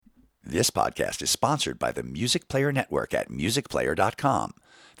This podcast is sponsored by the Music Player Network at musicplayer.com,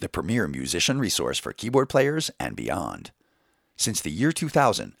 the premier musician resource for keyboard players and beyond. Since the year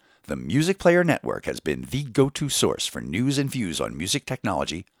 2000, the Music Player Network has been the go-to source for news and views on music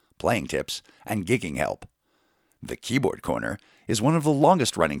technology, playing tips, and gigging help. The Keyboard Corner is one of the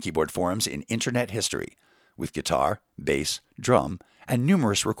longest-running keyboard forums in internet history, with guitar, bass, drum, and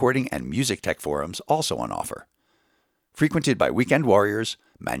numerous recording and music tech forums also on offer. Frequented by weekend warriors,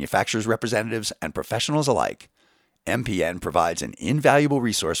 manufacturers' representatives, and professionals alike, MPN provides an invaluable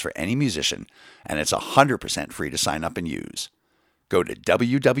resource for any musician, and it's 100% free to sign up and use. Go to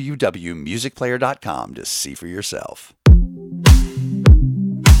www.musicplayer.com to see for yourself.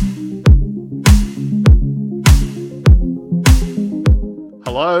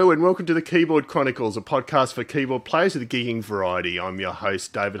 Hello and welcome to the Keyboard Chronicles, a podcast for keyboard players of the gigging variety. I'm your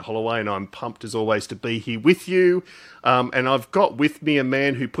host, David Holloway, and I'm pumped as always to be here with you. And I've got with me a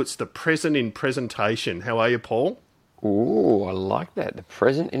man who puts the present in presentation. How are you, Paul? Oh, I like that. The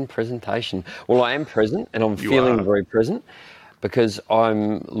present in presentation. Well, I am present, and I'm feeling very present because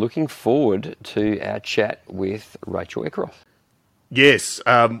I'm looking forward to our chat with Rachel Eckroth. Yes,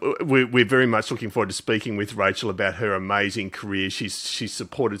 we're very much looking forward to speaking with Rachel about her amazing career. She's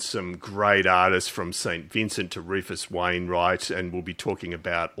supported some great artists from St. Vincent to Rufus, Wainwright, and we'll be talking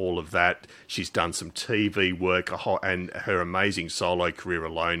about all of that. She's done some TV work, and her amazing solo career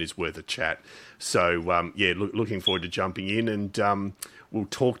alone is worth a chat. So, looking forward to jumping in, and we'll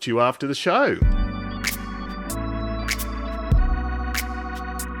talk to you after the show.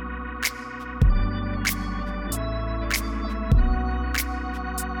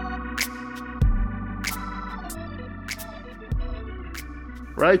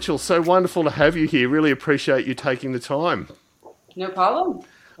 Rachel, so wonderful to have you here. Really appreciate you taking the time. No problem.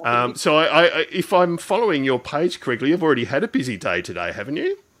 So if I'm following your page correctly, you've already had a busy day today, haven't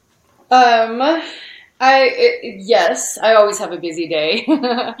you? Yes, I always have a busy day.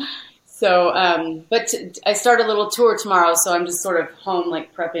 But I start a little tour tomorrow, so I'm just sort of home,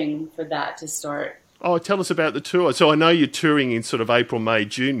 like prepping for that to start. Oh, tell us about the tour. So I know you're touring in sort of April, May,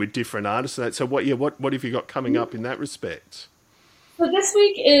 June with different artists. So what have you got coming up in that respect? So this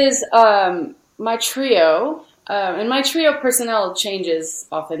week is my trio, and my trio personnel changes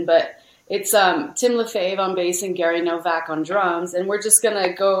often, but it's Tim LaFave on bass and Gary Novak on drums, and we're just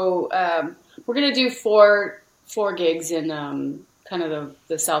gonna go. We're gonna do four gigs in kind of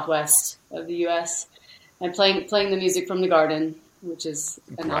the southwest of the U.S. and playing the music from the Garden, which is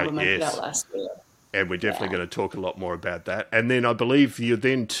an album I put out last year. And we're definitely going to talk a lot more about that. And then I believe you're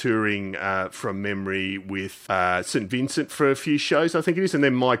then touring from memory with St. Vincent for a few shows, I think it is, and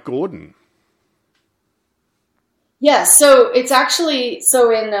then Mike Gordon. Yeah, so it's actually,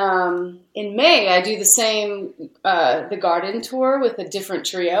 in May I do the same, the Garden tour with a different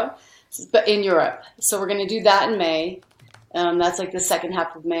trio, but in Europe. So we're going to do that in May. That's like the second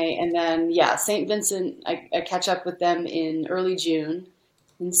half of May. And then, St. Vincent, I catch up with them in early June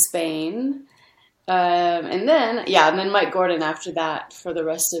in Spain. And then Mike Gordon after that for the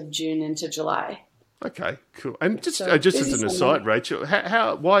rest of June into July. Okay, cool. And just as an aside, Rachel,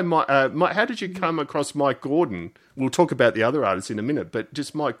 how did you come across Mike Gordon? We'll talk about the other artists in a minute, but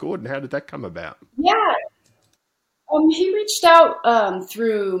just Mike Gordon, how did that come about? Yeah, he reached out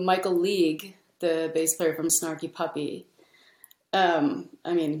through Michael League, the bass player from Snarky Puppy.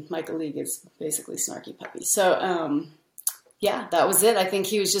 Michael League is basically Snarky Puppy. So, that was it. I think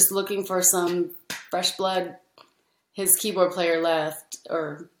he was just looking for some fresh blood. His keyboard player left,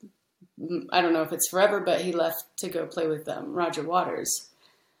 or I don't know if it's forever, but he left to go play with Roger Waters.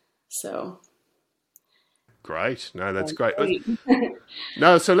 So great. No, that's great.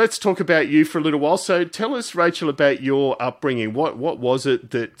 No, so let's talk about you for a little while. So tell us, Rachel, about your upbringing. What was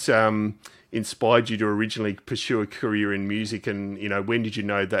it that inspired you to originally pursue a career in music, and when did you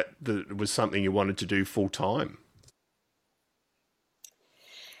know that it was something you wanted to do full time?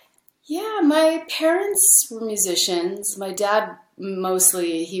 Yeah, my parents were musicians. My dad,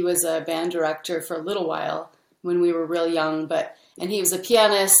 mostly, he was a band director for a little while when we were real young, and he was a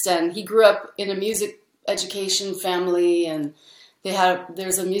pianist, and he grew up in a music education family, and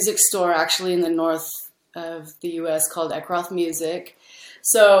there's a music store actually in the north of the U.S. called Eckroth Music.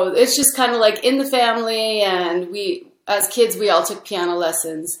 So it's just kind of like in the family, and as kids, we all took piano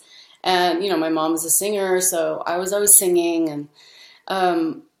lessons, and, my mom was a singer, so I was always singing, and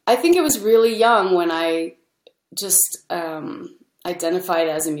I think it was really young when I just identified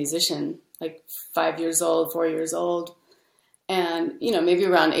as a musician, like 5 years old, 4 years old. And, maybe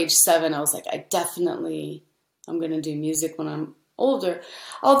around age 7, I was like, I'm going to do music when I'm older.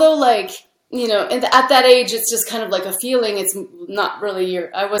 Although, and at that age, it's just kind of like a feeling. It's not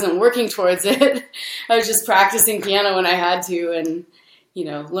really I wasn't working towards it. I was just practicing piano when I had to, and,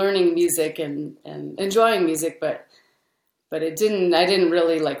 learning music and enjoying music, but I didn't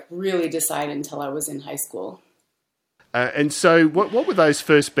really decide until I was in high school. And so what were those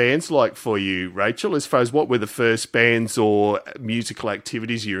first bands like for you, Rachel, as far as what were the first bands or musical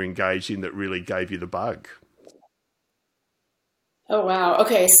activities you were engaged in that really gave you the bug? Oh, wow.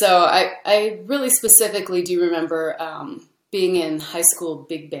 Okay, so I really specifically do remember being in high school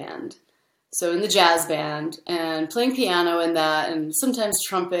big band. So in the jazz band and playing piano in that, and sometimes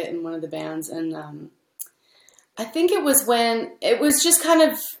trumpet in one of the bands. And I think it was when it was just kind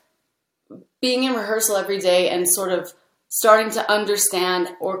of being in rehearsal every day and sort of starting to understand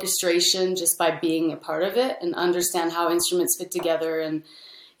orchestration just by being a part of it and understand how instruments fit together and,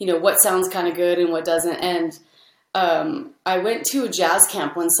 what sounds kind of good and what doesn't. And I went to a jazz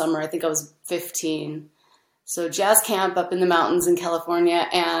camp one summer. I think I was 15. So jazz camp up in the mountains in California.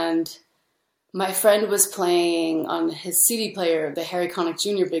 And my friend was playing on his CD player, the Harry Connick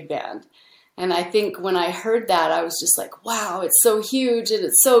Jr. Big Band. And I think when I heard that, I was just like, wow, it's so huge and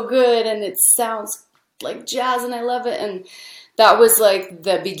it's so good and it sounds like jazz and I love it. And that was like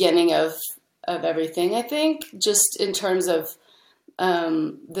the beginning of everything, I think, just in terms of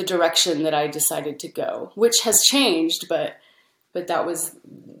the direction that I decided to go, which has changed, but that was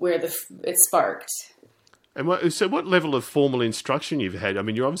where it sparked. And what level of formal instruction you've had? I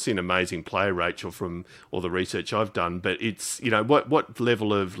mean, you're obviously an amazing player, Rachel, from all the research I've done, but it's, what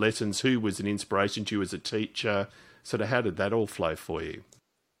level of lessons, who was an inspiration to you as a teacher? Sort of how did that all flow for you?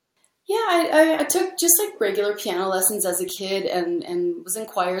 Yeah, I took just like regular piano lessons as a kid and was in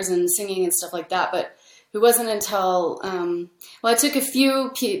choirs and singing and stuff like that. But it wasn't until, I took a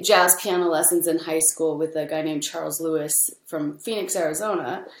few jazz piano lessons in high school with a guy named Charles Lewis from Phoenix,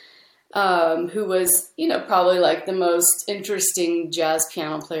 Arizona, who was, probably like the most interesting jazz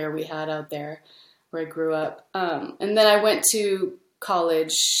piano player we had out there where I grew up. And then I went to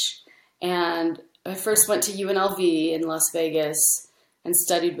college and I first went to UNLV in Las Vegas and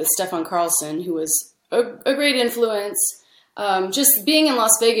studied with Stefan Carlson, who was a great influence. Just being in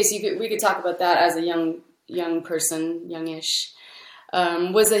Las Vegas, we could talk about that as a young person, youngish,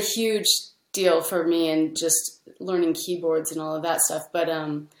 was a huge deal for me and just learning keyboards and all of that stuff. But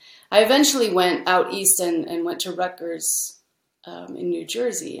I eventually went out east and went to Rutgers in New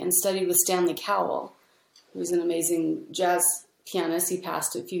Jersey and studied with Stanley Cowell, who was an amazing jazz pianist. He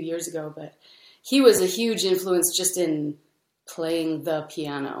passed a few years ago, but he was a huge influence just in playing the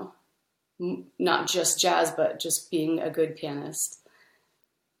piano, not just jazz, but just being a good pianist.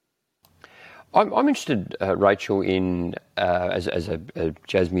 I'm interested, Rachel, in as a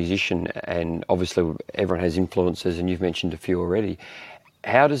jazz musician, and obviously everyone has influences, and you've mentioned a few already.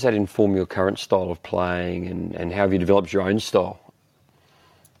 How does that inform your current style of playing, and how have you developed your own style?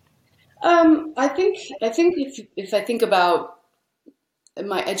 I think if I think about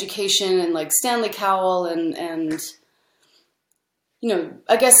my education and like Stanley Cowell and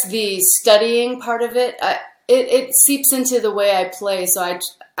I guess the studying part of it, it seeps into the way I play. So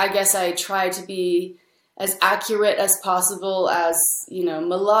I guess I try to be as accurate as possible, as,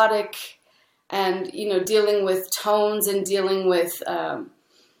 melodic and, dealing with tones and dealing with,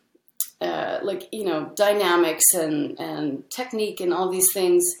 dynamics and technique and all these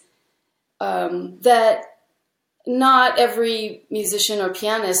things, that not every musician or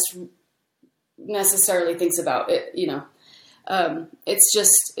pianist necessarily thinks about it, It's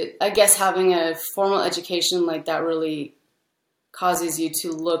just, I guess, having a formal education like that really causes you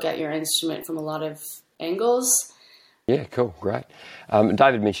to look at your instrument from a lot of angles. Yeah, cool, great.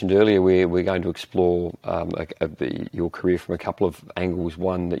 David mentioned earlier we're going to explore your career from a couple of angles.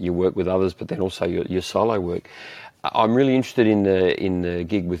 One, that you work with others, but then also your solo work. I'm really interested in the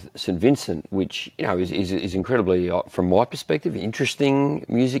gig with St. Vincent, which is incredibly, from my perspective, interesting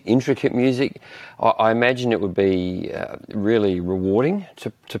music, intricate music. I imagine it would be really rewarding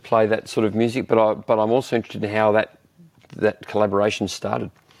to play that sort of music. But I'm also interested in how that collaboration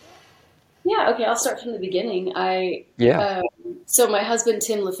started. Yeah, okay, I'll start from the beginning. So my husband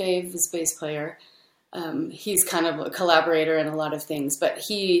Tim Lefebvre is bass player. He's kind of a collaborator in a lot of things, but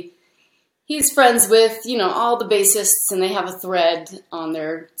he's friends with, all the bassists, and they have a thread on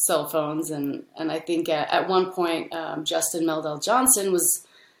their cell phones. And I think at one point, Justin Meldell Johnson was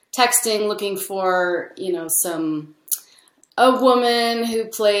texting looking for, a woman who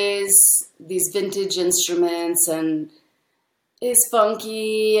plays these vintage instruments and is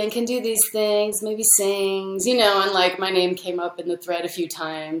funky and can do these things, maybe sings, and like my name came up in the thread a few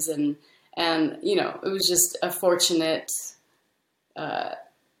times. And it was just a fortunate,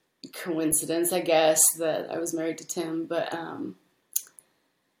 coincidence, I guess, that I was married to Tim. But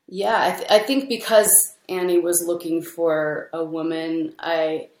yeah, I think because Annie was looking for a woman,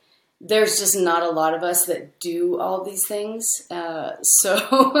 there's just not a lot of us that do all these things.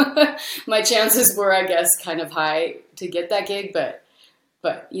 So my chances were, I guess, kind of high to get that gig. But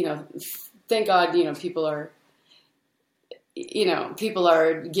thank God, people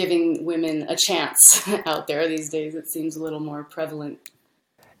are giving women a chance out there these days. It seems a little more prevalent.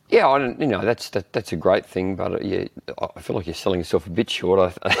 Yeah, that's a great thing, but yeah, I feel like you're selling yourself a bit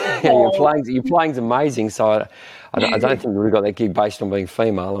short. Your playing's amazing, so I don't think you really got that gig based on being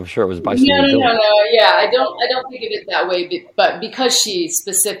female. I'm sure it was based on your ability. No. Yeah, I don't think of it that way, but because she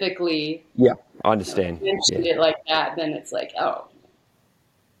specifically, yeah, I understand, mentioned it like that, then it's like, oh,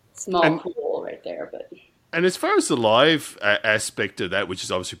 small pool right there, but. And as far as the live aspect of that, which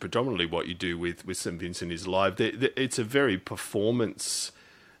is obviously predominantly what you do with St. Vincent is live, it's a very performative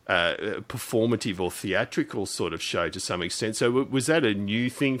or theatrical sort of show to some extent. So was that a new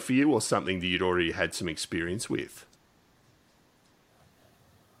thing for you or something that you'd already had some experience with?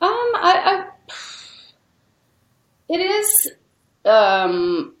 It is,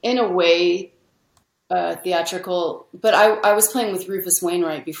 in a way, theatrical, but I was playing with Rufus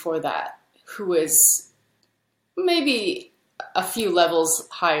Wainwright before that, who is maybe a few levels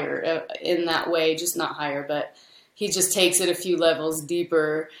higher in that way, just not higher, but he just takes it a few levels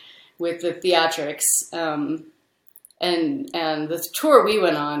deeper with the theatrics. And the tour we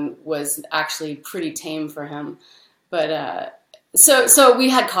went on was actually pretty tame for him. But so we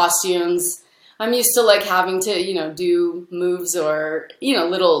had costumes. I'm used to like having to, do moves or,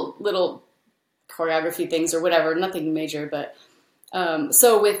 little choreography things or whatever, nothing major. But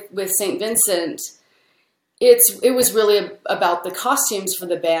so with St. Vincent, it was really about the costumes for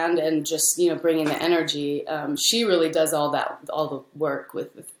the band and just, bringing the energy. She really does all the work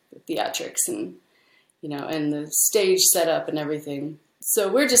with the theatrics and, and the stage setup and everything.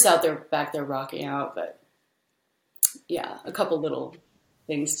 So we're just back there rocking out, but yeah, a couple little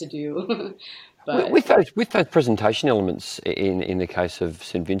things to do. But with those presentation elements in the case of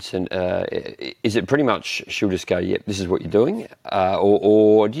St. Vincent, is it pretty much she'll just go, yep, this is what you're doing?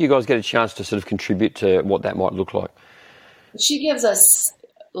 Or do you guys get a chance to sort of contribute to what that might look like? She gives us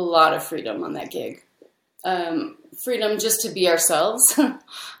a lot of freedom on that gig. Freedom just to be ourselves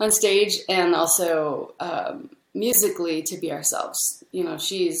on stage and also musically to be ourselves.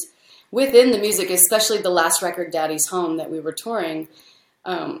 She's within the music, especially the last record, Daddy's Home, that we were touring.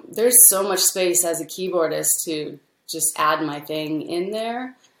 There's so much space as a keyboardist to just add my thing in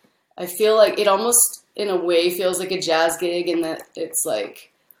there. I feel like it almost, in a way, feels like a jazz gig in that it's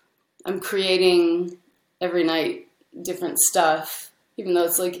like I'm creating every night different stuff, even though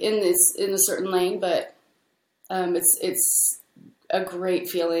it's like in a certain lane. But it's a great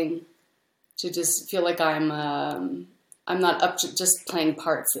feeling to just feel like I'm not up to just playing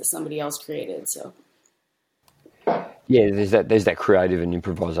parts that somebody else created. So. Yeah, there's that creative and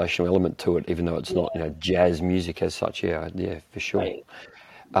improvisational element to it, even though it's not jazz music as such. Yeah, for sure. Right.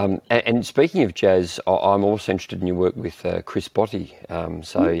 And speaking of jazz, I'm also interested in your work with Chris Botti.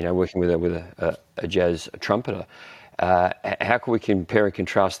 Working with a jazz trumpeter. How can we compare and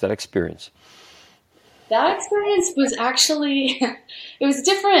contrast that experience? That experience was actually it was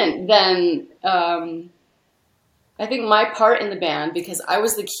different than I think my part in the band, because I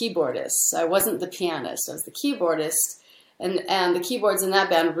was the keyboardist. I wasn't the pianist. I was the keyboardist. And the keyboards in that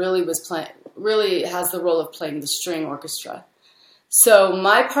band really has the role of playing the string orchestra. So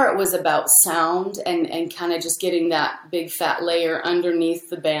my part was about sound and kind of just getting that big fat layer underneath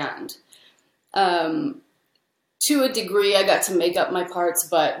the band. To a degree, I got to make up my parts,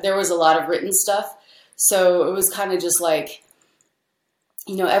 but there was a lot of written stuff. So it was kind of just like,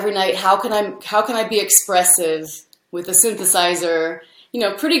 every night, how can I be expressive with a synthesizer?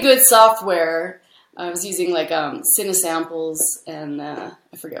 Pretty good software. I was using like Cinesamples and I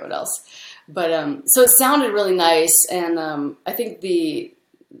forget what else, but so it sounded really nice, and I think the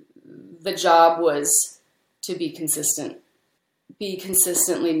job was to be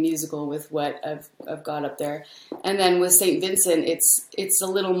consistently musical with what I've got up there, and then with St. Vincent, it's a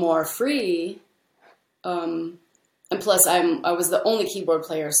little more free, and plus I was the only keyboard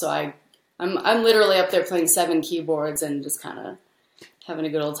player, so I'm literally up there playing 7 keyboards and just kind of having a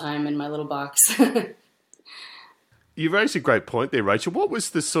good old time in my little box. You raised a great point there, Rachel. What was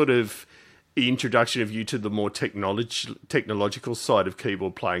the sort of introduction of you to the more technological side of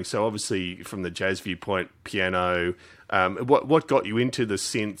keyboard playing? So obviously from the jazz viewpoint, piano, what got you into the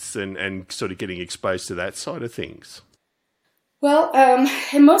synths and sort of getting exposed to that side of things? Well,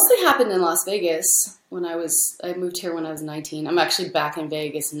 it mostly happened in Las Vegas I moved here when I was 19. I'm actually back in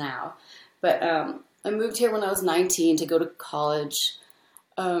Vegas now, but I moved here when I was 19 to go to college.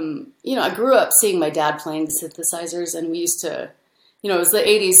 I grew up seeing my dad playing synthesizers, and we used to, it was the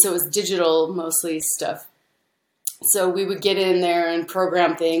 80s, so it was digital mostly stuff. So we would get in there and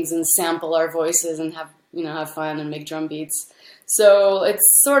program things and sample our voices and have fun and make drum beats. So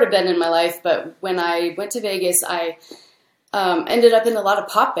it's sort of been in my life, but when I went to Vegas, I ended up in a lot of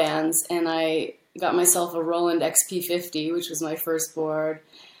pop bands, and I got myself a Roland XP50, which was my first board,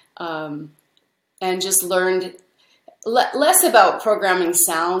 and just learned less about programming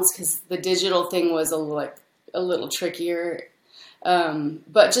sounds because the digital thing was a little trickier,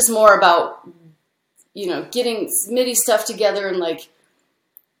 but just more about getting MIDI stuff together and like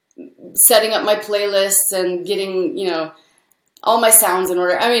setting up my playlists and getting all my sounds in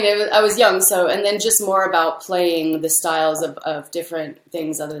order. I mean, I was young, and then just more about playing the styles of different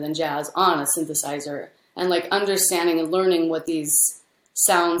things other than jazz on a synthesizer, and like understanding and learning what these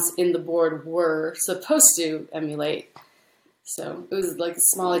sounds in the board were supposed to emulate. So it was like a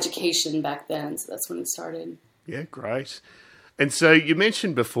small education back then. So that's when it started. Yeah, great. And so you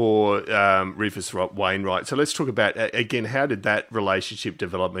mentioned before Rufus Wainwright. So let's talk about, again, how did that relationship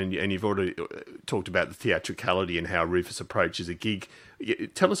develop? And you've already talked about the theatricality and how Rufus approaches a gig.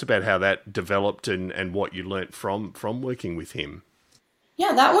 Tell us about how that developed and what you learnt from working with him.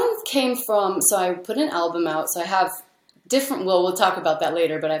 Yeah, that one came from, so I put an album out. So I have different, we'll talk about that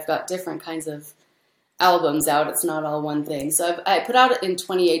later, but I've got different kinds of albums out. It's not all one thing. So I put out in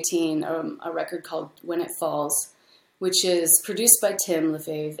 2018 a record called When It Falls, which is produced by Tim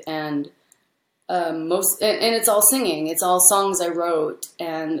LaFave, and it's all singing. It's all songs I wrote,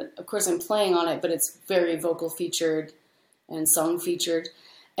 and of course I'm playing on it, but it's very vocal featured and song featured.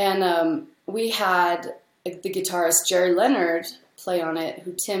 And we had the guitarist Jerry Leonard play on it,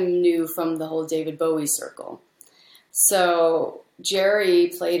 who Tim knew from the whole David Bowie circle. So Jerry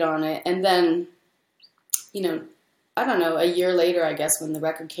played on it, and then, I don't know, a year later, I guess, when the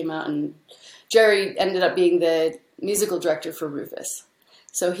record came out, and Jerry ended up being the musical director for Rufus.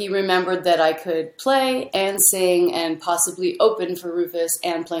 So he remembered that I could play and sing and possibly open for Rufus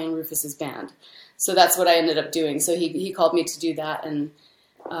and play in Rufus's band. So that's what I ended up doing. So he called me to do that. And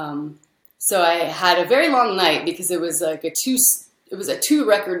so I had a very long night because it was like a 2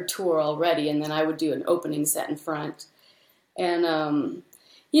 record tour already. And then I would do an opening set in front. And,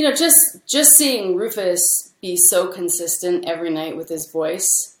 just seeing Rufus be so consistent every night with his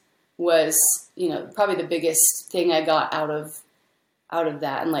voice was, probably the biggest thing I got out of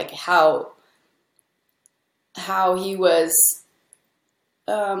that, and like how he was,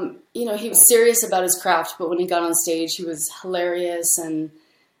 he was serious about his craft, but when he got on stage, he was hilarious and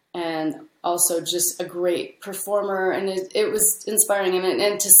also just a great performer, and it was inspiring,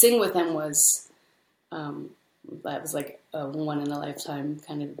 and to sing with him was, that was like a one in a lifetime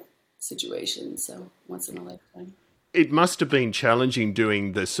kind of situation. So once in a lifetime. It must have been challenging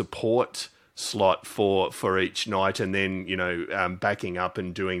doing the support slot for each night, and then backing up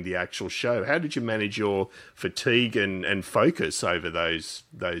and doing the actual show. How did you manage your fatigue and focus over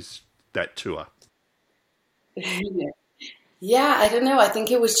that tour? Yeah, I don't know. I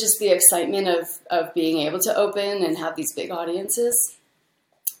think it was just the excitement of being able to open and have these big audiences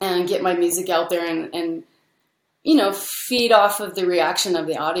and get my music out there and feed off of the reaction of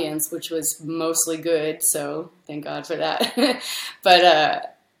the audience, which was mostly good. So thank God for that.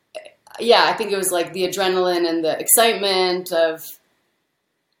 But, yeah, I think it was like the adrenaline and the excitement of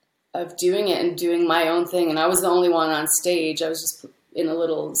doing it and doing my own thing. And I was the only one on stage. I was just in a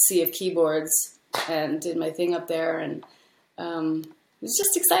little sea of keyboards and did my thing up there. And it was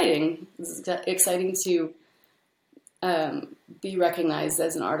just exciting. It was exciting to be recognized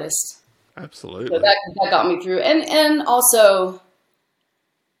as an artist. Absolutely. So that got me through. And also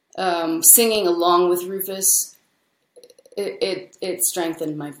singing along with Rufus, it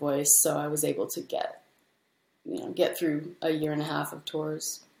strengthened my voice, so I was able to get through a year and a half of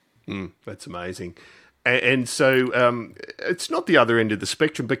tours. That's amazing. And so it's not the other end of the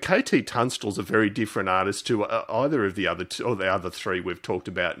spectrum, but KT Tunstall's a very different artist to either of the other two, or the other three we've talked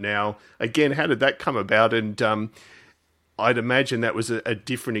about now. Again, how did that come about? And I'd imagine that was a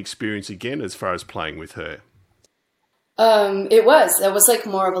different experience again as far as playing with her. It was like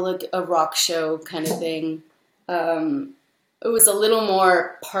more of a rock show kind of thing. It was a little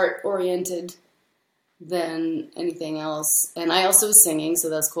more part oriented than anything else. And I also was singing, so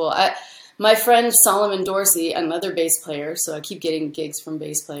that's cool. My friend Solomon Dorsey, another bass player, so I keep getting gigs from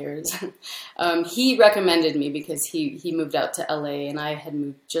bass players. He recommended me because he moved out to LA, and I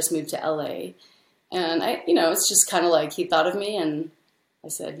had just moved to LA. And it's just kind of like he thought of me, and I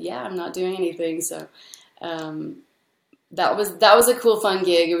said, yeah, I'm not doing anything. So that was a cool, fun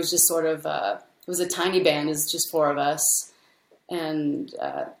gig. It was just sort of it was a tiny band. It was just 4 of us, and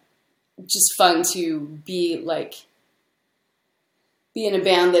just fun to be in a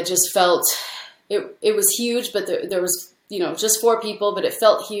band that just felt it was huge, but there was just 4 people, but it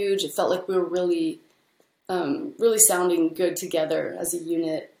felt huge. It felt like we were really really sounding good together as a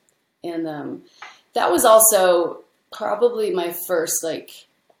unit, and that was also probably my first, I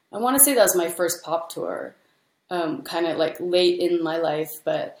want to say that was my first pop tour, kind of like late in my life,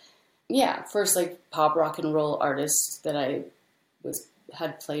 but yeah, first pop rock and roll artist that I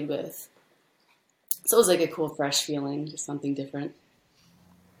had played with. So it was a cool, fresh feeling, just something different.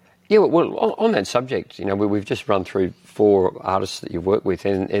 Yeah, well, on that subject, we've just run through 4 artists that you've worked with,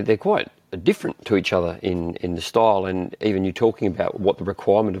 and they're quite different to each other in the style, and even you talking about what the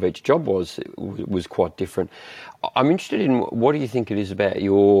requirement of each job was quite different. I'm interested in, what do you think it is about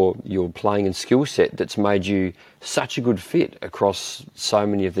your playing and skill set that's made you such a good fit across so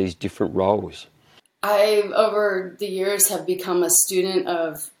many of these different roles? I, over the years, have become a student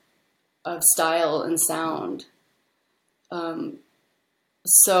of style and sound.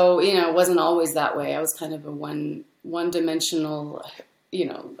 So, it wasn't always that way. I was kind of a one-dimensional,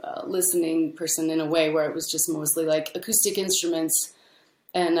 listening person in a way, where it was just mostly acoustic instruments.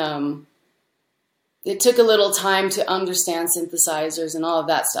 And it took a little time to understand synthesizers and all of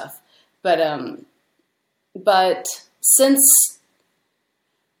that stuff. But since,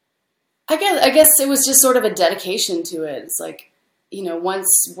 I guess it was just sort of a dedication to it. It's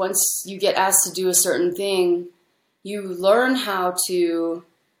once you get asked to do a certain thing, you learn how to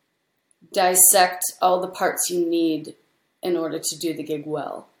dissect all the parts you need in order to do the gig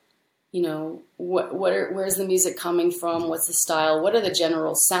well. Where's the music coming from? What's the style? What are the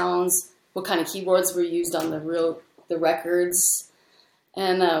general sounds? What kind of keyboards were used on the records?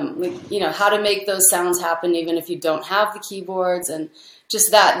 And how to make those sounds happen even if you don't have the keyboards. And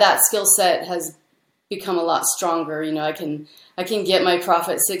just that skill set has become a lot stronger. I can get my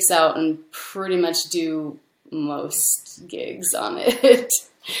Prophet 6 out and pretty much do most gigs on it,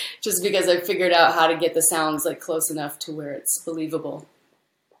 just because I figured out how to get the sounds close enough to where it's believable.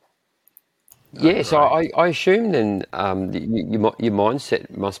 Yeah, so I assume then your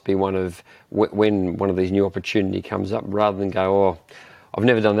mindset must be one of, when one of these new opportunity comes up, rather than go, oh, I've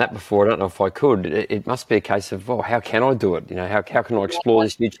never done that before, I don't know if I could. It must be a case of, oh, how can I do it? How can I explore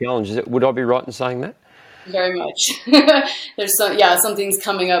this new challenge? Would I be right in saying that? Very much. There's some things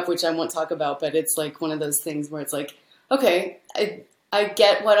coming up which I won't talk about, but it's one of those things where it's okay, I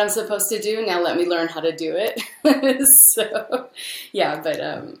get what I'm supposed to do, now let me learn how to do it. So yeah,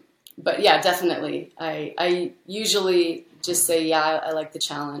 but yeah, definitely. I usually just say, yeah, I like the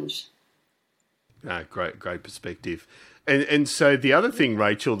challenge. Great perspective. And so the other thing,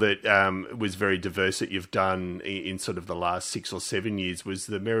 Rachel, that was very diverse that you've done in sort of the last 6 or 7 years was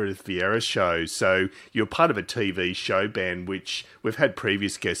the Meredith Vieira show. So you're part of a TV show band, which we've had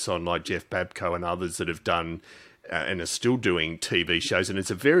previous guests on, like Jeff Babco and others that have done and are still doing TV shows. And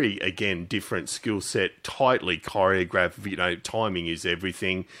it's a very, again, different skill set, tightly choreographed, timing is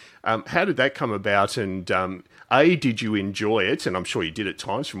everything. How did that come about? And A, did you enjoy it? And I'm sure you did at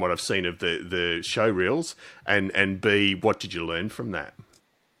times from what I've seen of the show reels. And B, what did you learn from that?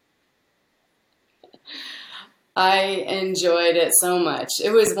 I enjoyed it so much.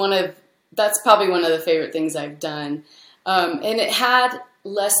 That's probably one of the favorite things I've done. And it had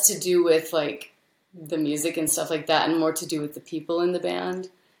less to do with the music and stuff like that, and more to do with the people in the band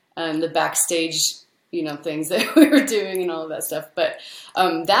and the backstage, things that we were doing and all of that stuff. But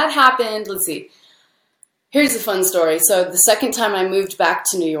that happened. Let's see. Here's a fun story. So the second time I moved back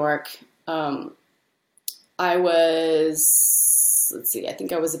to New York, I think I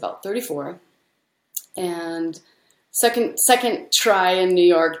was about 34, and second try in New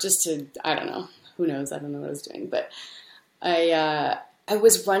York, just to, I don't know, who knows? I don't know what I was doing, but I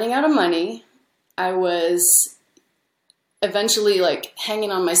was running out of money. I was eventually hanging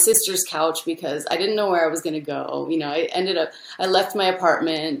on my sister's couch because I didn't know where I was going to go. I left my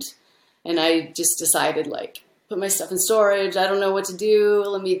apartment and I just decided put my stuff in storage. I don't know what to do.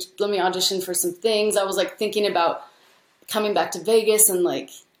 Let me audition for some things. I was thinking about coming back to Vegas and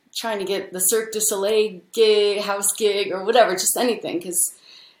trying to get the Cirque du Soleil gig, house gig, or whatever, just anything. Cause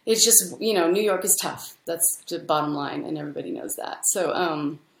it's just, New York is tough. That's the bottom line. And everybody knows that.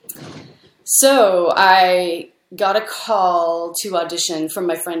 So I got a call to audition from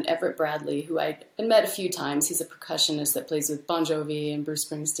my friend Everett Bradley, who I met a few times. He's a percussionist that plays with Bon Jovi and Bruce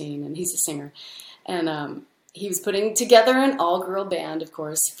Springsteen, and he's a singer. And he was putting together an all-girl band, of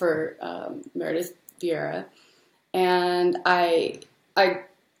course, for Meredith Vieira. And I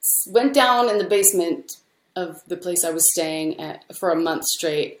went down in the basement of the place I was staying at for a month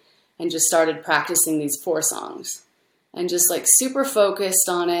straight and just started practicing these 4 songs. And just like super focused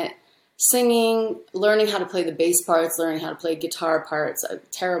on it, singing, learning how to play the bass parts, learning how to play guitar parts.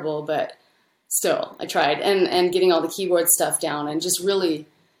 Terrible, but still, I tried. And getting all the keyboard stuff down and just really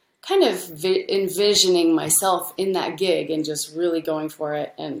kind of envisioning myself in that gig and just really going for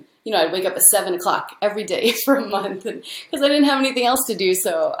it. And, you know, I'd wake up at 7 o'clock every day for a month because I didn't have anything else to do.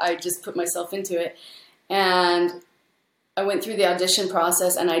 So I just put myself into it. And I went through the audition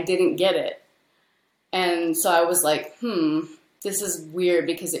process and I didn't get it. And so I was like, this is weird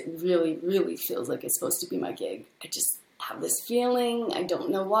because it really, really feels like it's supposed to be my gig. I just have this feeling. I don't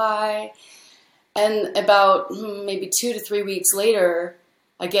know why. And about maybe 2 to 3 weeks later,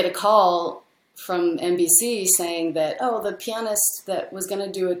 I get a call from NBC saying that, the pianist that was going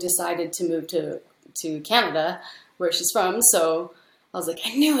to do it decided to move to Canada, where she's from. So I was like,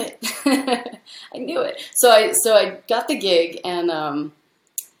 I knew it. I knew it. So I got the gig and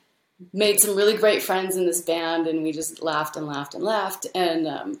made some really great friends in this band, and we just laughed and laughed and laughed. And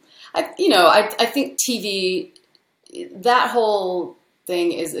I think TV, that whole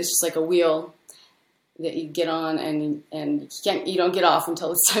thing is just like a wheel that you get on and you don't get off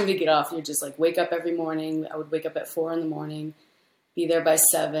until it's time to get off. You're just like, wake up every morning. I would wake up at 4 a.m, be there by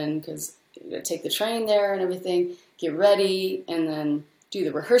 7 because you gotta take the train there and everything, get ready, and then do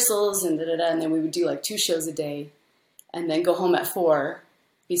the rehearsals and and then we would do like 2 shows a day and then go home at 4,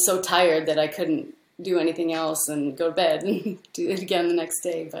 be so tired that I couldn't do anything else and go to bed and do it again the next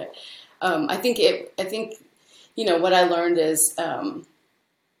day. But I think what I learned is, a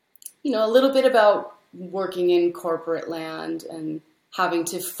little bit about working in corporate land and having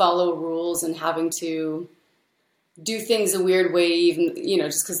to follow rules and having to do things a weird way, even,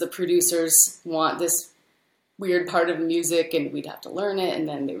 just because the producers want this weird part of music and we'd have to learn it. And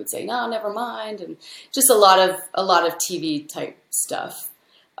then they would say, no, never mind. And just a lot of TV type stuff.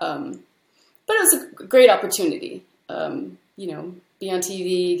 But it was a great opportunity, be on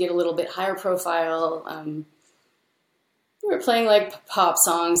TV, get a little bit higher profile. We were playing like pop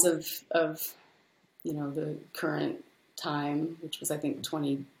songs of the current time, which was, I think,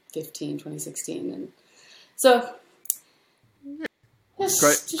 2015, 2016. And so,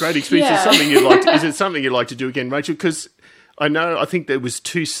 great experience. Yeah. Is it something you'd like to do again, Rachel? Because I think there was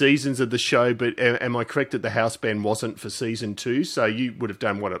 2 seasons of the show, but am I correct that the house band wasn't for season 2? So you would have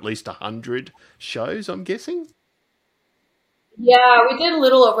done, at least 100 shows, I'm guessing? Yeah, we did a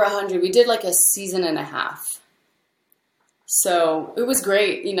little over 100. We did like a season and a half. So it was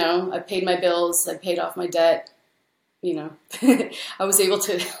great, I paid my bills, I paid off my debt, I was able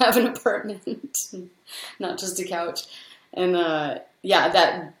to have an apartment, not just a couch. And so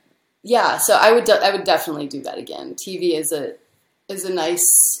I would definitely do that again. TV is a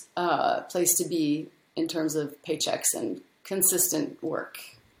nice place to be in terms of paychecks and consistent work.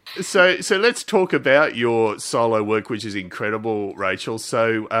 So let's talk about your solo work, which is incredible, Rachel.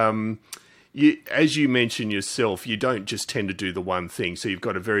 So, as you mentioned yourself, you don't just tend to do the one thing. So you've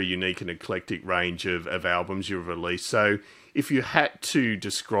got a very unique and eclectic range of albums you've released. So if you had to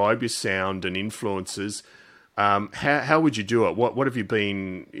describe your sound and influences, how would you do it? What have you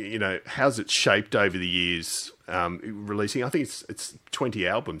been, how's it shaped over the years releasing? I think it's 20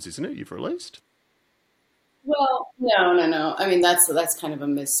 albums, isn't it, you've released? Well, no. I mean, that's kind of a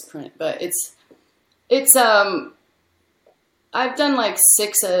misprint, but it's I've done like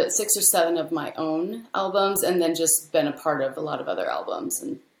 6 or 7 of my own albums and then just been a part of a lot of other albums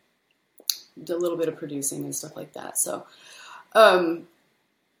and did a little bit of producing and stuff like that. So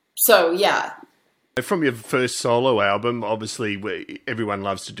yeah. From your first solo album, obviously everyone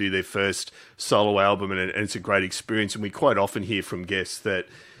loves to do their first solo album and it's a great experience. And we quite often hear from guests that,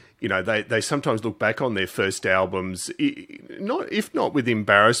 they sometimes look back on their first albums, if not with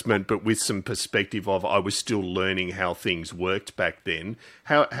embarrassment, but with some perspective of, I was still learning how things worked back then.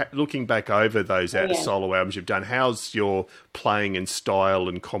 How looking back over those solo albums you've done, how's your playing and style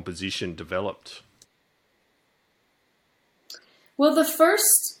and composition developed? Well, my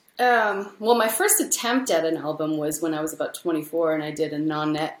first attempt at an album was when I was about 24 and I did a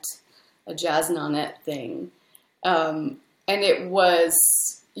jazz nonette thing. And it was,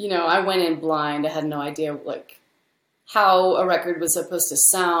 I went in blind. I had no idea how a record was supposed to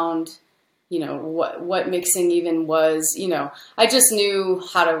sound, what mixing even was, I just knew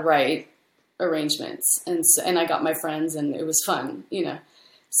how to write arrangements and I got my friends and it was fun,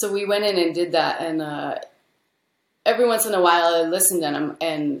 So we went in and did that and every once in a while I listen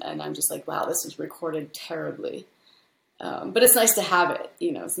and I'm just like, wow, this was recorded terribly. But it's nice to have it,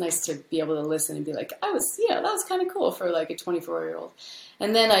 it's nice to be able to listen and be like, that was kind of cool for like a 24-year-old.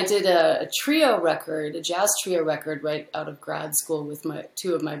 And then I did a jazz trio record right out of grad school with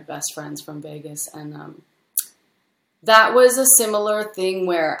two of my best friends from Vegas. And that was a similar thing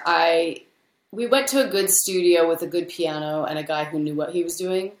where we went to a good studio with a good piano and a guy who knew what he was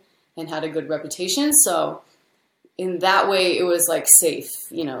doing and had a good reputation. So in that way, it was like safe,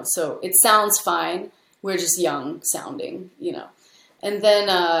 so it sounds fine. We're just young sounding, And then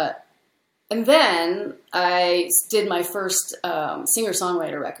I did my first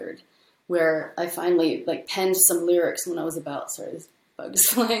singer-songwriter record where I finally like penned some lyrics when I was about, sorry, this bug is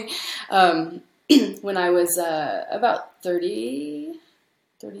flying, when I was about 30,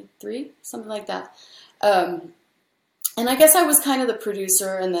 33, something like that. And I guess I was kind of the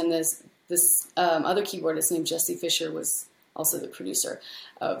producer, and then this other keyboardist named Jesse Fisher was also the producer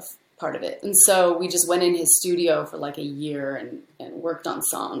of part of it. And so we just went in his studio for like a year and worked on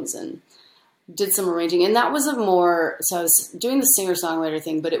songs and did some arranging. And that was so I was doing the singer-songwriter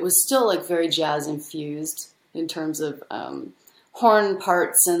thing, but it was still like very jazz infused in terms of horn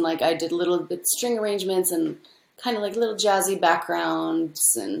parts. And like I did a little bit string arrangements and kind of like little jazzy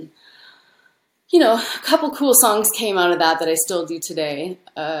backgrounds. And, a couple cool songs came out of that I still do today.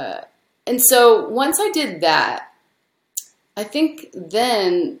 And so once I did that, I think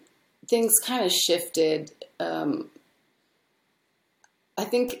then things kind of shifted. I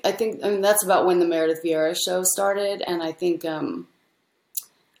mean, that's about when the Meredith Vieira show started. And I think I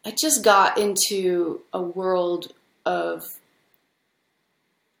just got into a world of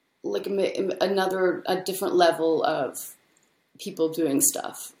like a different level of people doing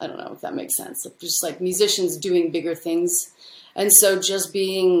stuff. I don't know if that makes sense. Just like musicians doing bigger things. And so just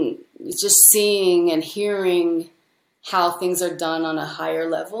seeing and hearing how things are done on a higher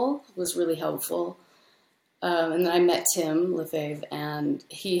level was really helpful. And then I met Tim Lefebvre, and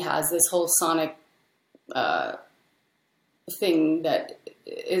he has this whole sonic thing that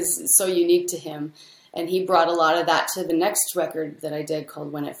is so unique to him. And he brought a lot of that to the next record that I did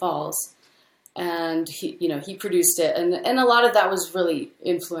called When It Falls. And he produced it. And a lot of that was really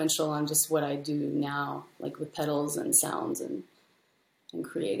influential on just what I do now, like with pedals and sounds and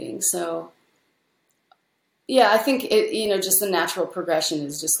creating. So yeah, I think it, just the natural progression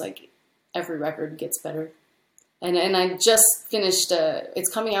is just like every record gets better. And I just finished, it's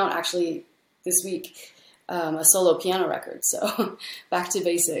coming out actually this week, a solo piano record. So back to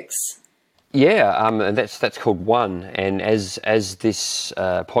basics. Yeah, and that's called One. And as this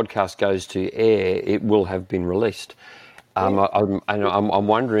podcast goes to air, it will have been released. I'm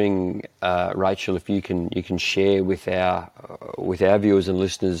wondering, Rachel, if you can share with our viewers and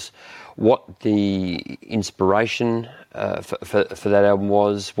listeners what the inspiration for that album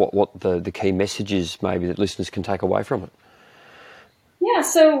was, what the key messages maybe that listeners can take away from it. Yeah,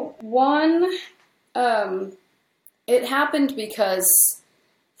 so One, it happened because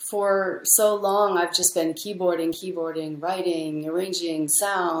for so long I've just been keyboarding, writing, arranging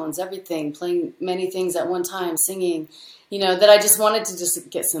sounds, everything, playing many things at one time, singing, that I just wanted to just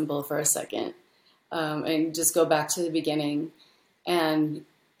get simple for a second and just go back to the beginning. And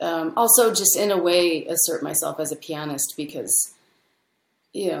also just in a way assert myself as a pianist because,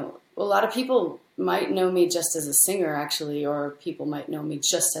 a lot of people might know me just as a singer actually, or people might know me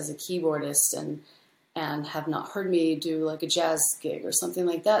just as a keyboardist and have not heard me do like a jazz gig or something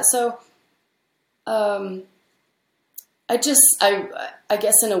like that. So I guess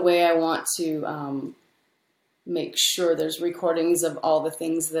in a way I want to make sure there's recordings of all the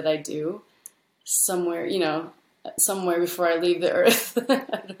things that I do somewhere, somewhere before I leave the earth.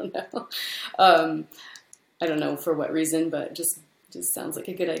 I don't know. I don't know for what reason, but just sounds like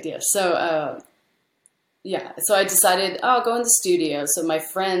a good idea. So, so I decided, I'll go in the studio. So my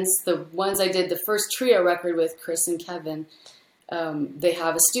friends, the ones I did the first trio record with, Chris and Kevin, they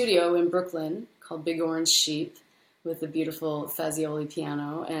have a studio in Brooklyn called Big Orange Sheep with a beautiful Fazioli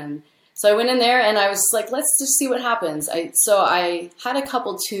piano. And so I went in there and I was like, let's just see what happens. So I had a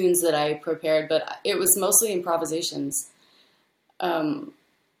couple tunes that I prepared, but it was mostly improvisations. And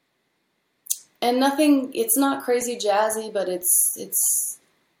nothing, it's not crazy jazzy, but it's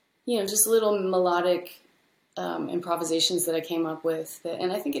just little melodic improvisations that I came up with.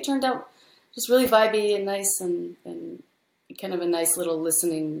 And I think it turned out just really vibey and nice and kind of a nice little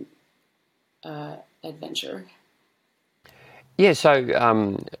listening adventure. Yeah, so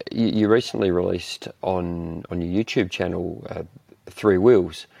you recently released on your YouTube channel Three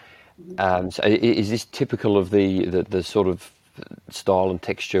Wheels. So is this typical of the sort of style and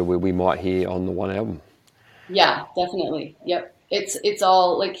texture where we might hear on the One album? Yeah, definitely. Yep. It's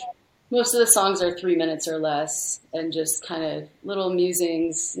all like most of the songs are 3 minutes or less and just kind of little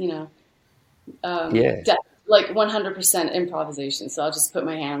musings, Yeah. like 100% improvisation. So I'll just put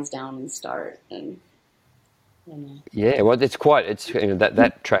my hands down and start and Yeah, well,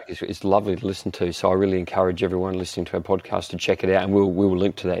 that track is lovely to listen to. So I really encourage everyone listening to our podcast to check it out, and we will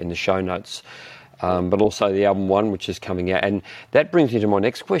link to that in the show notes. But also the album one, which is coming out, and that brings me to my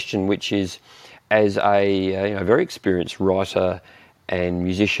next question, which is, as a very experienced writer and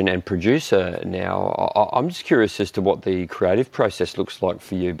musician and producer now, I'm just curious as to what the creative process looks like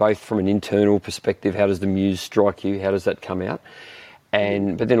for you, both from an internal perspective. How does the muse strike you? How does that come out?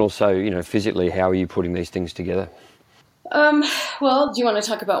 But then also, physically, how are you putting these things together? um well, do you want to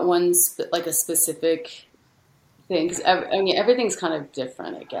talk about like a specific thing? Because everything's kind of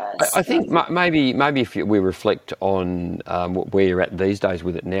different, I guess. I think maybe if we reflect on where you're at these days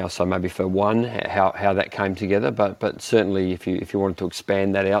with it now, so maybe for one, how that came together, but certainly if you wanted to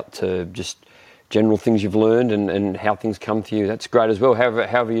expand that out to just general things you've learned and how things come to you, that's great as well.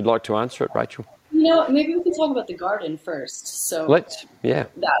 However you'd like to answer it, Rachel. Maybe we can talk about the garden first. So Yeah.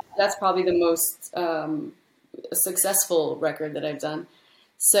 that's probably the most successful record that I've done.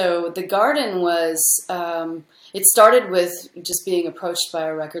 So the garden was, it started with just being approached by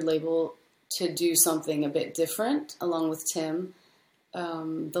a record label to do something a bit different along with Tim.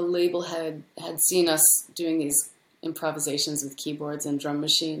 The label had seen us doing these improvisations with keyboards and drum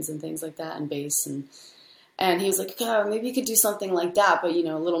machines and things like that and bass. And he was like, oh, maybe you could do something like that, but,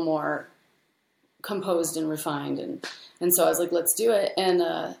 a little more composed and refined. And so I was like, let's do it. And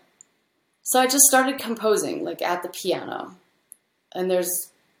so I just started composing like at the piano. And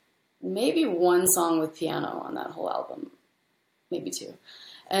there's maybe one song with piano on that whole album, maybe two.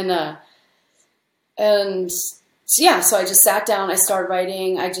 And so, yeah, so I just sat down, I started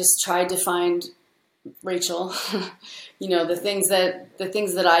writing. I just tried to find Rachel, the things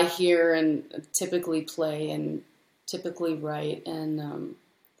that I hear and typically play and typically write and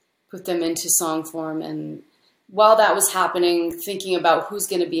put them into song form. And while that was happening, thinking about who's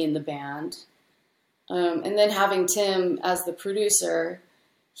going to be in the band. And then having Tim as the producer,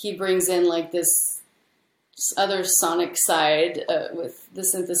 he brings in like this other sonic side with the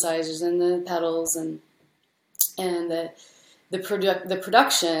synthesizers and the pedals and the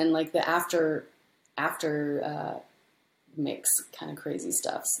production, like the after mix kind of crazy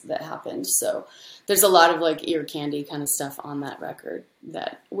stuff that happened. So there's a lot of like ear candy kind of stuff on that record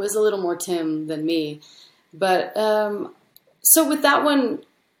that was a little more Tim than me. But so with that one,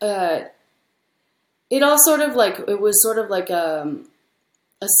 it all sort of like, it was sort of like a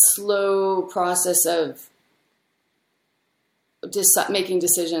slow process of just making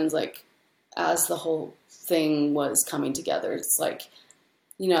decisions like as the whole thing was coming together. It's like,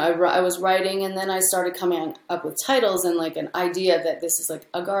 I was writing and then I started coming up with titles and like an idea that this is like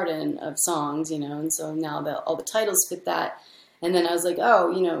a garden of songs, and so now all the titles fit that. And then I was like,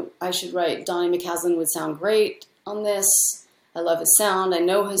 oh, I should write Donnie McCaslin would sound great on this. I love his sound. I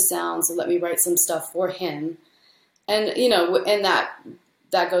know his sound. So let me write some stuff for him. And, and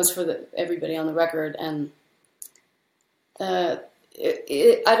that goes for everybody on the record. And I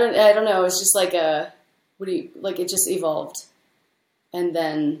don't know. It's just like it just evolved and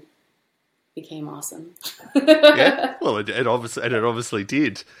then became awesome. Yeah, well, it obviously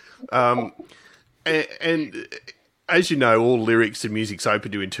did. And as you know, all lyrics and music's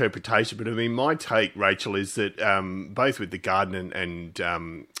open to interpretation. But I mean, my take, Rachel, is that both with The Garden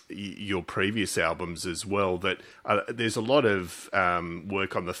and your previous albums as well, that there's a lot of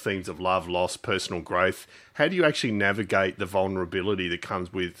work on the themes of love, loss, personal growth. How do you actually navigate the vulnerability that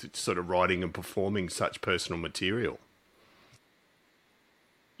comes with sort of writing and performing such personal material?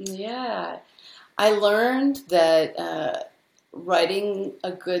 Yeah, I learned that writing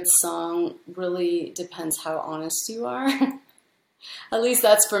a good song really depends how honest you are. At least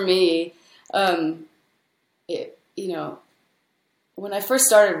that's for me. When I first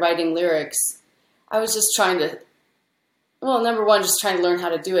started writing lyrics, I was just number one, just trying to learn how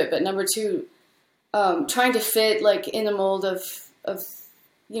to do it. But number two, trying to fit like in the mold of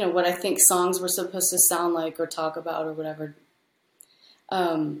what I think songs were supposed to sound like or talk about or whatever.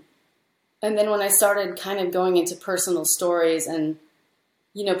 And then when I started kind of going into personal stories and,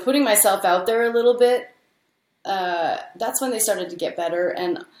 putting myself out there a little bit, that's when they started to get better.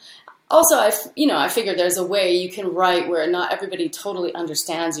 And also, I figured there's a way you can write where not everybody totally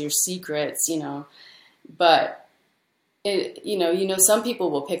understands your secrets, but some people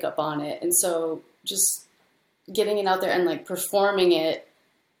will pick up on it. And so just getting it out there and like performing it,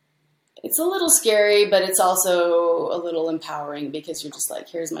 it's a little scary, but it's also a little empowering because you're just like,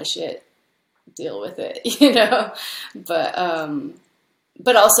 here's my shit. deal with it, you know. But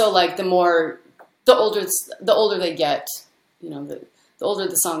also like the older they get, you know, the older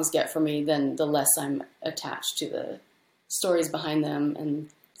the songs get for me, then the less I'm attached to the stories behind them, and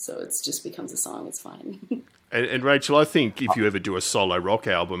so it just becomes a song. It's fine. And Rachel, I think if you ever do a solo rock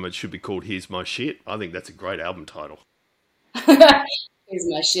album, it should be called "Here's My Shit." I think that's a great album title. Here's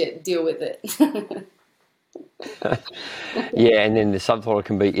my shit. Deal with it. Yeah, and then the subtitle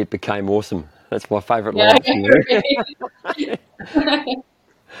can be "It Became Awesome." That's my favourite line from you.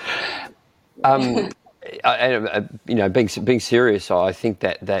 You know, being serious, I think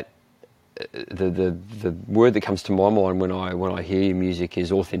that the word that comes to my mind when I hear your music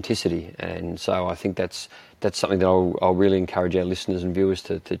is authenticity, and so I think that's something that I'll really encourage our listeners and viewers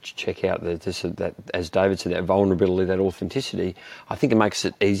to check out. That, as David said, that vulnerability, that authenticity. I think it makes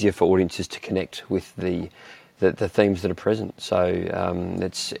it easier for audiences to connect with the themes that are present. So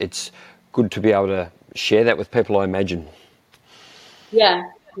it's good to be able to share that with people, I imagine. Yeah,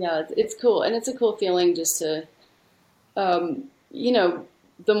 it's cool, and it's a cool feeling just to, you know,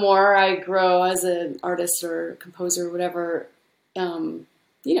 the more I grow as an artist or composer or whatever,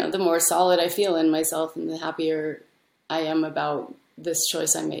 you know, the more solid I feel in myself, and the happier I am about this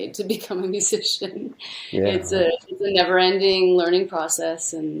choice I made to become a musician. Yeah. It's a never-ending learning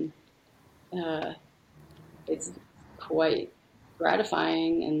process, and it's quite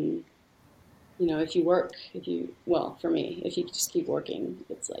gratifying. And you know, for me, if you just keep working,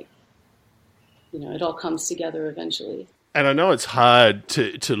 it's like, you know, it all comes together eventually. And I know it's hard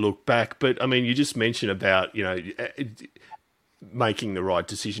to look back, but I mean, you just mentioned about, you know, making the right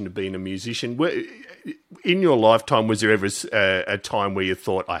decision to being a musician. In your lifetime, was there ever a time where you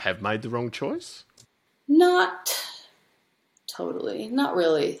thought, I have made the wrong choice? Not totally. Not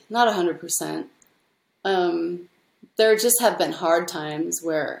really. Not 100%. There just have been hard times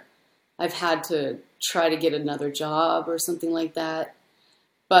where I've had to try to get another job or something like that.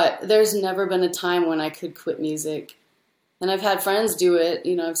 But there's never been a time when I could quit music. And I've had friends do it.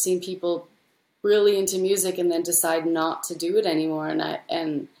 You know, I've seen people really into music and then decide not to do it anymore.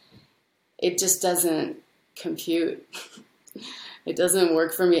 And it just doesn't compute. It doesn't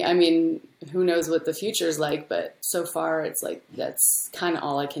work for me. I mean, who knows what the future's like, but so far it's like, that's kind of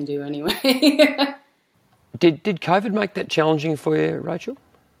all I can do anyway. Did COVID make that challenging for you, Rachel?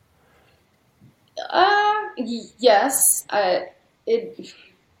 Yes. It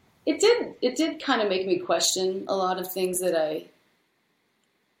did kind of make me question a lot of things that I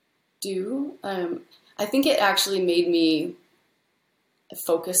do. I think it actually made me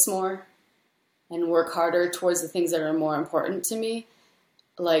focus more and work harder towards the things that are more important to me,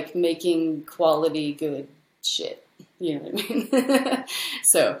 like making quality, good shit. You know what I mean?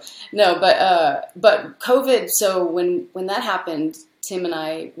 So, no, but COVID, so when that happened, Tim and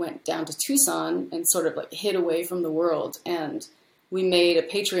I went down to Tucson and sort of like hid away from the world, and we made a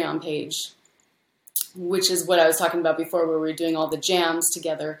Patreon page, which is what I was talking about before, where we were doing all the jams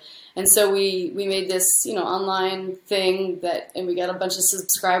together. And so we made this, you know, online thing and we got a bunch of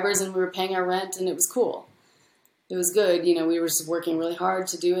subscribers, and we were paying our rent, and it was cool. It was good. You know, we were just working really hard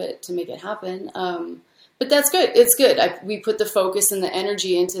to do it, to make it happen. But that's good. It's good. We put the focus and the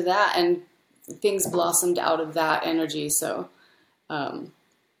energy into that, and things blossomed out of that energy. So,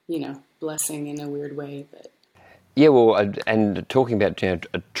 you know, blessing in a weird way, but. Yeah, well, and talking about, you know,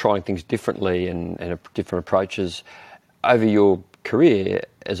 trying things differently and different approaches, over your career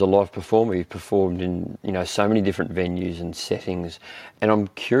as a live performer, you've performed in, you know, so many different venues and settings. And I'm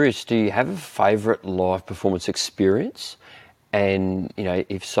curious, do you have a favourite live performance experience? And, you know,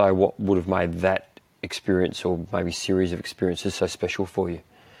 if so, what would have made that experience, or maybe series of experiences, so special for you?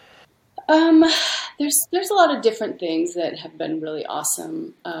 There's a lot of different things that have been really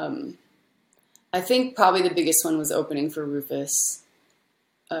awesome. I think probably the biggest one was opening for Rufus.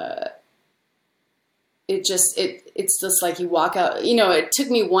 It's just like you walk out, you know, it took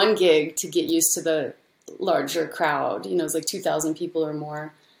me one gig to get used to the larger crowd. You know, it was like 2,000 people or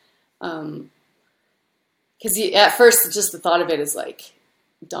more. Because at first, just the thought of it is like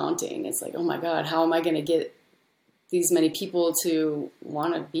daunting. It's like, oh my God, how am I going to get these many people to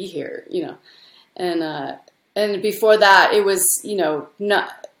want to be here? You know, and before that, it was, you know,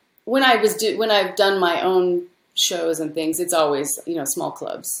 not. When I've done my own shows and things, it's always, you know, small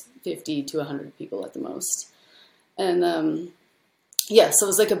clubs, 50 to 100 people at the most. And, so it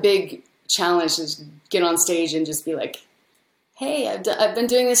was like a big challenge to get on stage and just be like, hey, I've been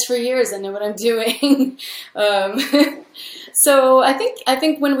doing this for years. I know what I'm doing. So I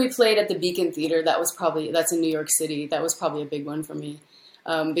think when we played at the Beacon Theater, that's in New York City. That was probably a big one for me.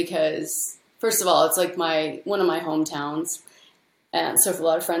 Because first of all, it's like one of my hometowns. And so a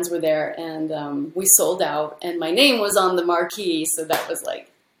lot of friends were there, and we sold out, and my name was on the marquee, so that was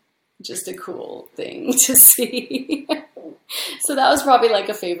like just a cool thing to see. So that was probably like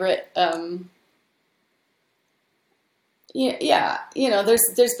a favorite. Yeah,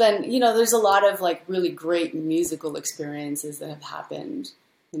 there's been, there's a lot of like really great musical experiences that have happened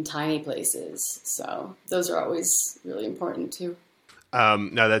in tiny places. So those are always really important too.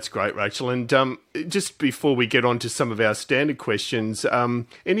 No, that's great, Rachel. And just before we get on to some of our standard questions,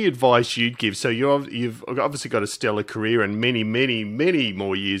 any advice you'd give? So you've obviously got a stellar career and many, many, many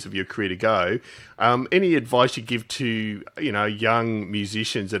more years of your career to go. Any advice you'd give to, young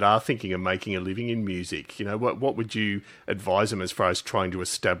musicians that are thinking of making a living in music? What would you advise them as far as trying to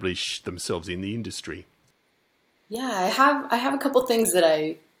establish themselves in the industry? Yeah, I have a couple things that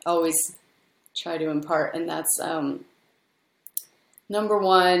I always try to impart, and that's number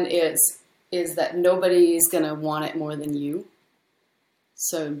one is that nobody's going to want it more than you,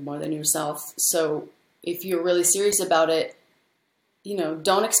 so more than yourself. So if you're really serious about it,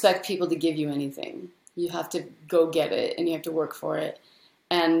 don't expect people to give you anything. You have to go get it, and you have to work for it.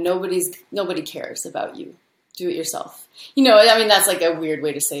 And nobody cares about you. Do it yourself. That's like a weird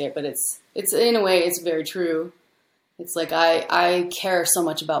way to say it, but it's in a way it's very true. It's like I care so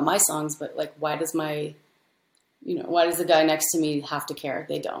much about my songs, but like why does the guy next to me have to care?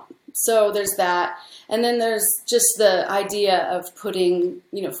 They don't. So there's that. And then there's just the idea of putting,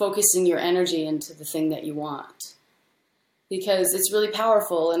 focusing your energy into the thing that you want, because it's really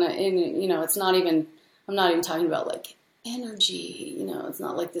powerful. And it's not even, I'm not even talking about like energy, it's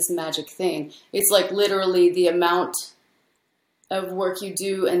not like this magic thing. It's like literally the amount of work you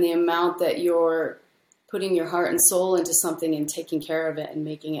do and the amount that you're putting your heart and soul into something and taking care of it and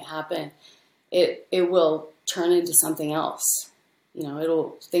making it happen. It will turn into something else.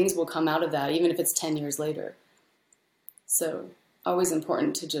 Things will come out of that, even if it's 10 years later. So always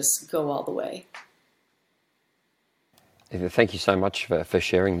important to just go all the way. Thank you so much for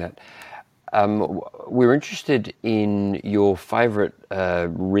sharing that. We're interested in your favourite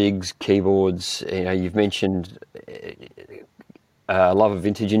rigs, keyboards. You've mentioned a love of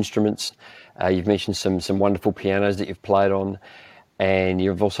vintage instruments. You've mentioned some wonderful pianos that you've played on. And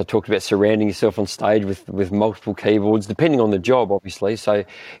you've also talked about surrounding yourself on stage with multiple keyboards, depending on the job, obviously. So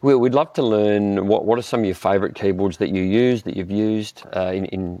we'd love to learn what are some of your favourite keyboards that you've used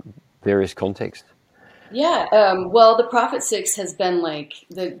in various contexts. Yeah, well, the Prophet 6 has been like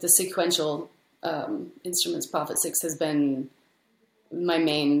the sequential instruments. Prophet 6 has been my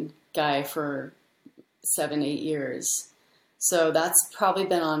main guy for 7-8 years. So that's probably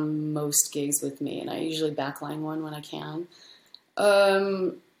been on most gigs with me, and I usually backline one when I can.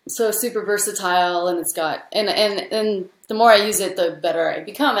 So super versatile, and it's got, and the more I use it, the better I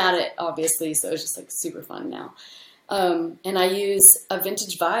become at it, obviously. So it's just like super fun now. And I use a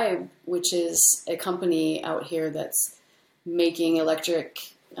Vintage Vibe, which is a company out here that's making electric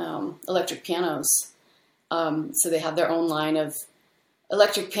pianos. So they have their own line of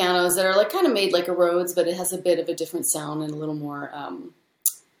electric pianos that are like kind of made like a Rhodes, but it has a bit of a different sound and a little more,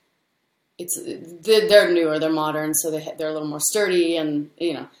 they're newer, they're modern, so they're a little more sturdy, and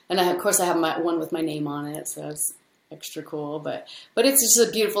and of course I have my one with my name on it, so it's extra cool. But it's just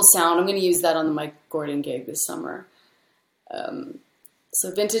a beautiful sound. I'm going to use that on the Mike Gordon gig this summer.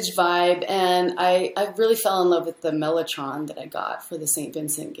 So Vintage Vibe, and I really fell in love with the Mellotron that I got for the St.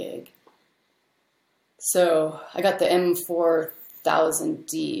 Vincent gig. So I got the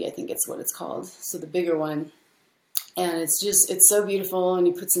M4000D, I think it's what it's called. So the bigger one. And it's so beautiful, and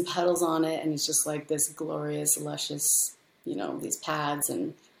you put some pedals on it, and it's just like this glorious, luscious, these pads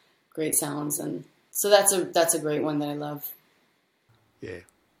and great sounds. And so that's a great one that I love. Yeah,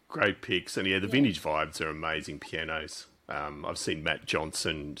 great picks. And the Vintage Vibes are amazing pianos. I've seen Matt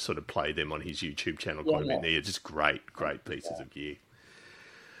Johnson sort of play them on his YouTube channel quite a bit. They're just great pieces of gear.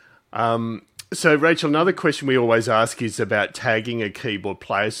 So, Rachel, another question we always ask is about tagging a keyboard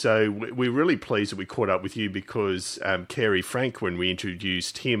player. So we're really pleased that we caught up with you because Carey Frank, when we interviewed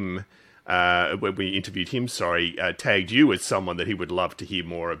him, tagged you as someone that he would love to hear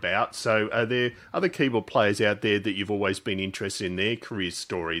more about. So are there other keyboard players out there that you've always been interested in their career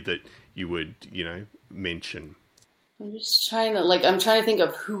story that you would, mention? I'm just trying to think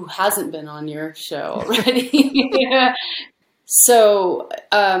of who hasn't been on your show already. Yeah. So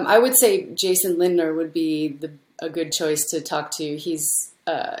I would say Jason Lindner would be a good choice to talk to. He's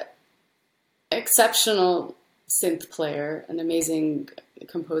exceptional synth player, an amazing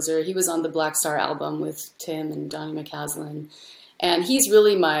composer. He was on the Black Star album with Tim and Donnie McCaslin, and he's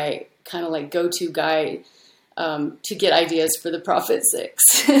really my kind of like go-to guy to get ideas for the Prophet 6.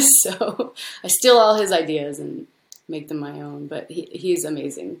 So I steal all his ideas and make them my own. But he's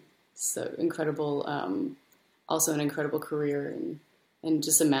amazing. So incredible. Also an incredible career and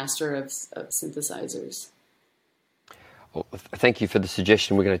just a master of synthesizers. Well, thank you for the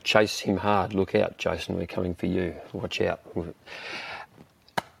suggestion. We're going to chase him hard. Look out, Jason. We're coming for you. Watch out. One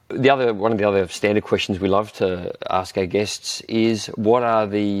of the other standard questions we love to ask our guests is, what are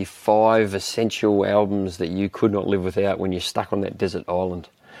the 5 essential albums that you could not live without when you're stuck on that desert island?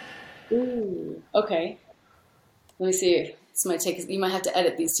 Ooh, okay. Let me see. You might have to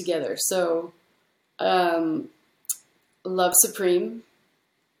edit these together. So, Love Supreme.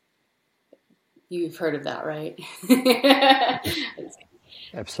 You've heard of that, right?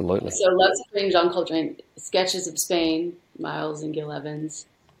 Absolutely. So Love Supreme, John Coltrane. Sketches of Spain, Miles and Gil Evans.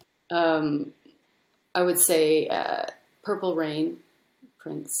 I would say Purple Rain,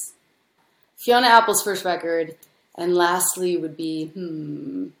 Prince. Fiona Apple's first record. And lastly would be,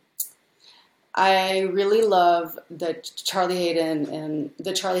 I really love the Charlie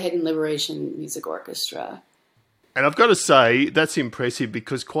Hayden Liberation Music Orchestra. And I've got to say, that's impressive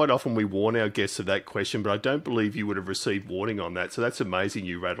because quite often we warn our guests of that question, but I don't believe you would have received warning on that. So that's amazing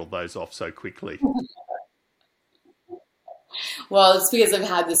you rattled those off so quickly. Well, it's because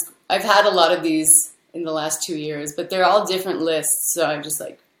I've had a lot of these in the last 2 years, but they're all different lists. So I'm just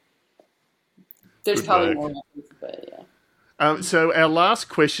like, there's Good probably work. more, but yeah. So our last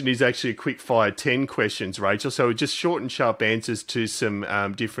question is actually a quick fire 10 questions, Rachel. So just short and sharp answers to some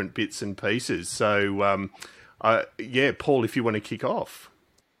different bits and pieces. So, Paul, if you want to kick off.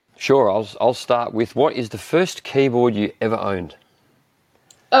 Sure, I'll start with, what is the first keyboard you ever owned?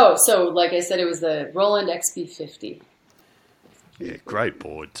 Oh, so like I said, it was the Roland XB50. Yeah, great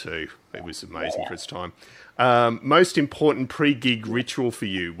board too. It was amazing for its time. Most important pre-gig ritual for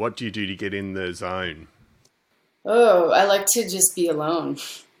you. What do you do to get in the zone? Oh, I like to just be alone.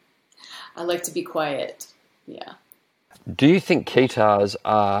 I like to be quiet. Yeah. Do you think guitars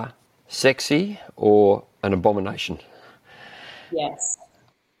are sexy or an abomination? Yes.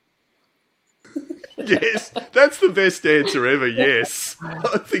 Yes, that's the best answer ever. Yes,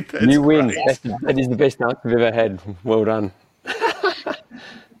 I think that's You win. great. That is the best answer I've ever had. Well done.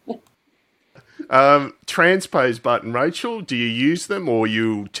 Transpose button, Rachel. Do you use them, or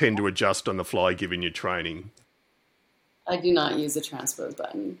you tend to adjust on the fly given your training? I do not use the transpose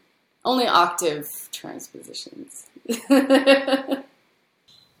button. Only octave transpositions.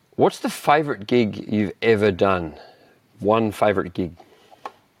 What's the favourite gig you've ever done? One favourite gig.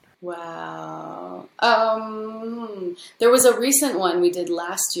 Wow. There was a recent one we did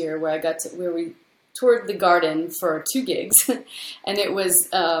last year where we toured the Garden for 2 gigs, and it was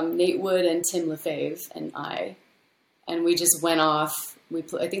Nate Wood and Tim LaFave and I, and we just went off.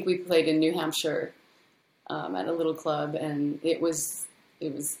 I think we played in New Hampshire at a little club, and it was.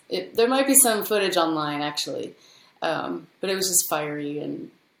 There might be some footage online actually, but it was just fiery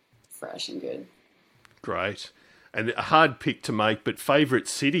and fresh and good. Great. And a hard pick to make, but favourite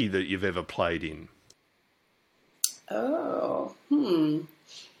city that you've ever played in? Oh,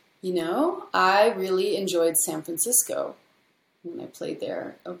 I really enjoyed San Francisco when I played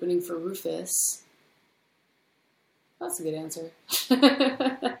there, opening for Rufus. That's a good answer.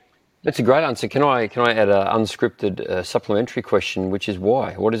 That's a great answer. Can I add an unscripted supplementary question, which is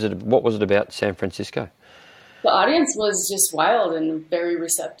why? What was it about San Francisco? The audience was just wild and very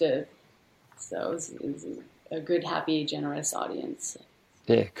receptive. So it was a good, happy, generous audience.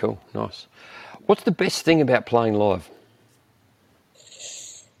 Yeah, cool. Nice. What's the best thing about playing live?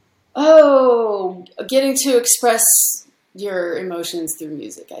 Oh, getting to express your emotions through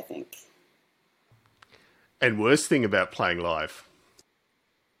music, I think. And worst thing about playing live?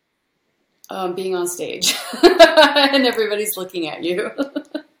 Being on stage and everybody's looking at you.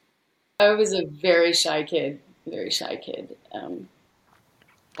 I was a very shy kid.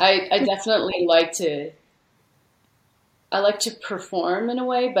 I definitely like to perform in a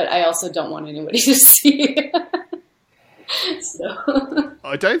way, but I also don't want anybody to see. So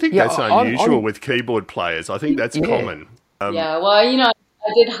I don't think that's unusual with keyboard players. I think that's common. Yeah, well, I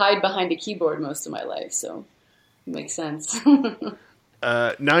did hide behind a keyboard most of my life, so it makes sense.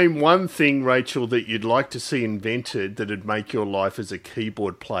 Name one thing, Rachel, that you'd like to see invented that'd make your life as a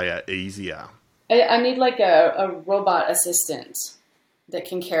keyboard player easier. I need like a robot assistant that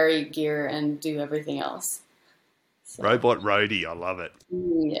can carry gear and do everything else. So. Robot roadie, I love it.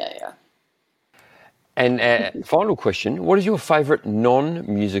 Yeah. And final question, what is your favourite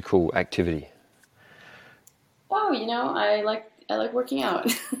non-musical activity? Oh, I like working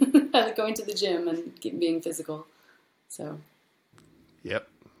out. I like going to the gym and being physical. So. Yep,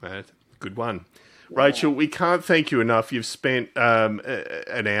 good one. Rachel, we can't thank you enough. You've spent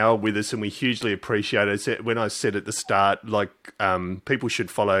an hour with us, and we hugely appreciate it. When I said at the start, people should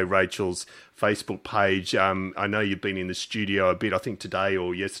follow Rachel's Facebook page. I know you've been in the studio a bit. I think today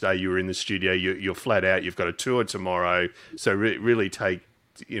or yesterday you were in the studio. You're flat out. You've got a tour tomorrow. So really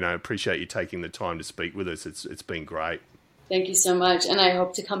appreciate you taking the time to speak with us. It's been great. Thank you so much, and I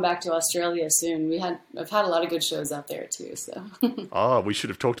hope to come back to Australia soon. I've had a lot of good shows out there too. So. Oh, we should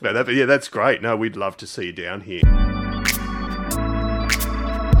have talked about that, but yeah, that's great. No, we'd love to see you down here.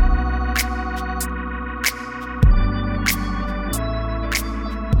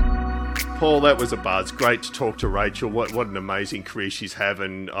 Paul, that was a buzz. Great to talk to Rachel. What an amazing career she's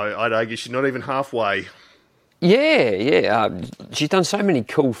having. I'd argue she's not even halfway. Yeah. She's done so many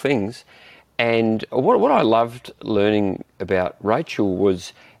cool things. And what I loved learning about Rachel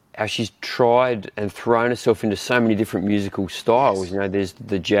was how she's tried and thrown herself into so many different musical styles. You know, there's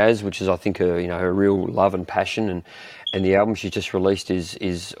the jazz, which is, I think, her real love and passion, and the album she's just released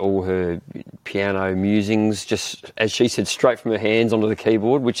is all her piano musings, just, as she said, straight from her hands onto the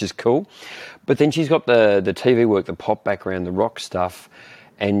keyboard, which is cool. But then she's got the TV work, the pop background, the rock stuff,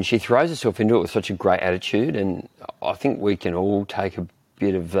 and she throws herself into it with such a great attitude, and I think we can all take a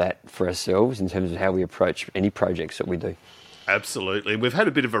bit of that for ourselves in terms of how we approach any projects that we do. Absolutely. We've had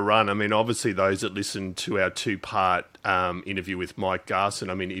a bit of a run. I mean, obviously those that listened to our two-part interview with Mike Garson,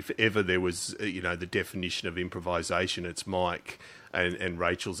 I mean, if ever there was, the definition of improvisation, it's Mike, and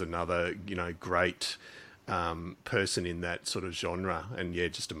Rachel's another, great person in that sort of genre, and yeah,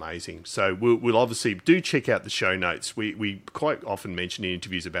 just amazing. So we'll obviously do check out the show notes. We quite often mention in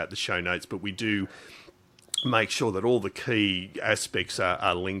interviews about the show notes, but we do make sure that all the key aspects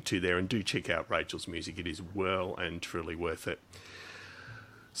are linked to there, and do check out Rachel's music. It is well and truly worth it.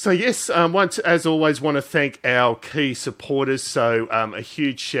 So yes, once as always, want to thank our key supporters. So a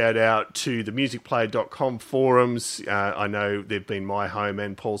huge shout out to the musicplayer.com forums. I know they've been my home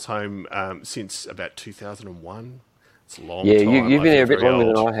and Paul's home since about 2001. It's a long time. Yeah, you've been there a bit longer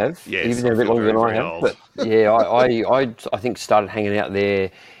than I have. Yes, you've been there a bit longer than I have. But yeah, I think started hanging out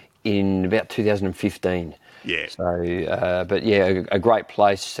there in about 2015. Yeah. So, but yeah, a great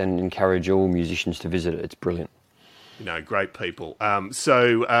place, and encourage all musicians to visit it. It's brilliant. Great people.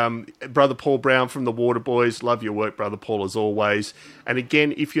 So, Brother Paul Brown from the Waterboys, love your work, Brother Paul, as always. And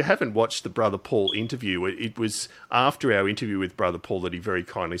again, if you haven't watched the Brother Paul interview, it was after our interview with Brother Paul that he very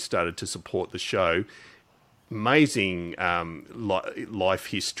kindly started to support the show. Amazing life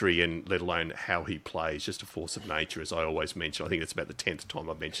history, and let alone how he plays, just a force of nature, as I always mention. I think it's about the 10th time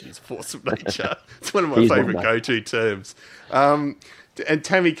I've mentioned his force of nature. It's one of my favourite go-to terms. And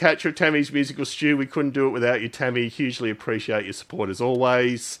Tammy Catcher, Tammy's Musical Stew, we couldn't do it without you, Tammy. Hugely appreciate your support as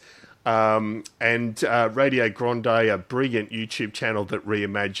always. And Radio Grande, a brilliant YouTube channel that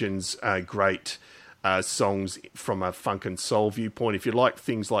reimagines great songs from a funk and soul viewpoint. If you like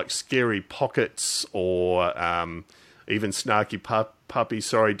things like Scary Pockets or even Snarky Puppy,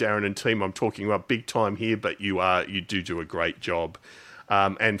 sorry, Darren and team, I'm talking about big time here, but you do a great job.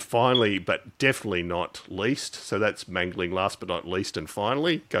 And finally, but definitely not least, so that's mangling last but not least, and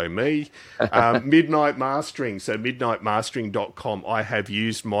finally, go me, Midnight Mastering. So midnightmastering.com. I have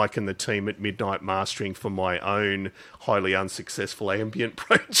used Mike and the team at Midnight Mastering for my own highly unsuccessful ambient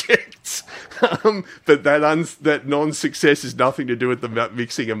projects. But that non-success is nothing to do with the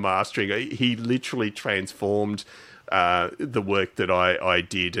mixing and mastering. He literally transformed the work that I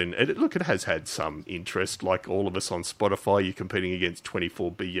did, and it has had some interest. Like all of us on Spotify, you're competing against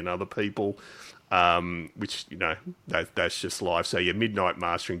 24 billion other people, which, that's just life. So yeah,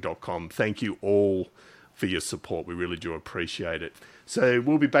 midnightmastering.com. Thank you all for your support. We really do appreciate it. So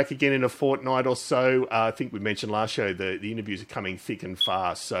we'll be back again in a fortnight or so. I think we mentioned last show the interviews are coming thick and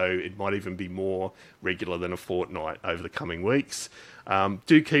fast, so it might even be more regular than a fortnight over the coming weeks.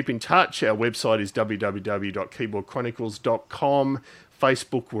 Do keep in touch. Our website is www.keyboardchronicles.com.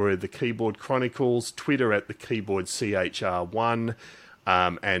 Facebook, we're at The Keyboard Chronicles. Twitter at The Keyboard CHR1.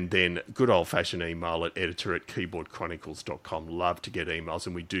 And then good old-fashioned email at editor@keyboardchronicles.com. Love to get emails,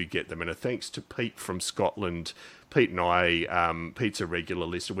 and we do get them. And a thanks to Pete from Scotland. Pete and I, Pete's a regular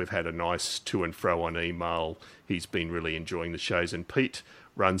listener. We've had a nice to and fro on email. He's been really enjoying the shows. And Pete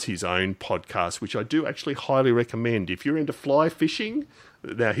runs his own podcast, which I do actually highly recommend. If you're into fly fishing,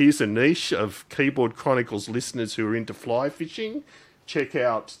 now here's a niche of Keyboard Chronicles listeners who are into fly fishing. Check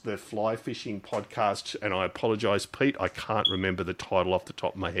out the fly fishing podcast, and I apologise, Pete, I can't remember the title off the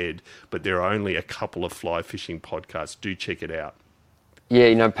top of my head, but there are only a couple of fly fishing podcasts. Do check it out.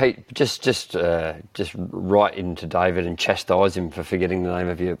 Yeah, Pete, just write into David and chastise him for forgetting the name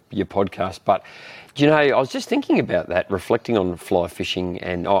of your podcast. But, I was just thinking about that, reflecting on fly fishing,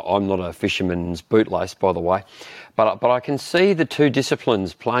 and I'm not a fisherman's bootlace, by the way, but I can see the two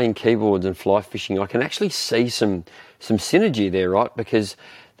disciplines, playing keyboards and fly fishing. I can actually see some synergy there, right? Because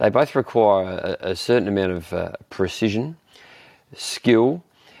they both require a certain amount of precision, skill,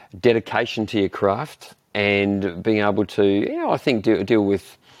 dedication to your craft, and being able to, I think, deal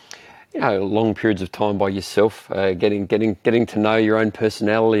with, long periods of time by yourself, getting to know your own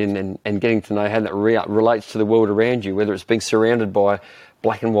personality and getting to know how that relates to the world around you, whether it's being surrounded by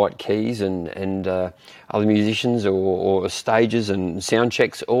black and white keys and other musicians or stages and sound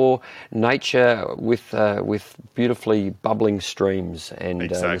checks, or nature with beautifully bubbling streams and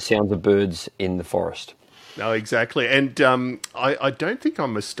the sounds of birds in the forest. No, exactly. And I don't think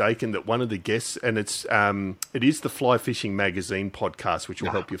I'm mistaken that one of the guests, and it is the Fly Fishing Magazine podcast, which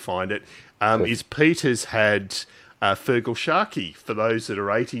will help you find it, is Peter's had Fergal Sharkey. For those that are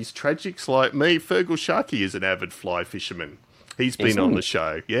 80s tragics like me, Fergal Sharkey is an avid fly fisherman. He's been on the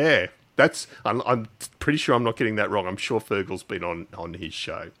show. Yeah. I'm pretty sure I'm not getting that wrong. I'm sure Fergal's been on his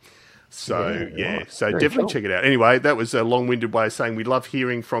show. So, so definitely check it out. Anyway, that was a long-winded way of saying we love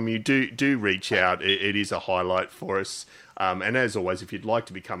hearing from you. Do reach out. It is a highlight for us. And as always, if you'd like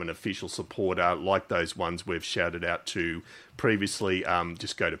to become an official supporter, like those ones we've shouted out to previously,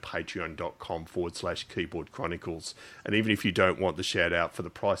 just go to patreon.com/Keyboard Chronicles. And even if you don't want the shout-out, for the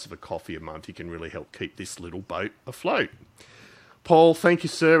price of a coffee a month, you can really help keep this little boat afloat. Paul, thank you,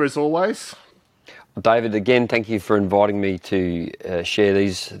 sir, as always. David, again, thank you for inviting me to share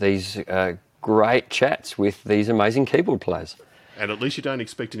these great chats with these amazing keyboard players. And at least you don't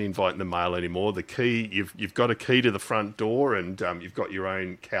expect an invite in the mail anymore. The key, you've got a key to the front door, and you've got your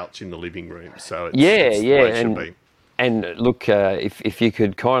own couch in the living room. So it's the way it should be. And look, if you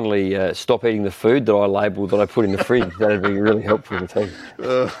could kindly stop eating the food that I labelled, that I put in the fridge, that'd be really helpful to take.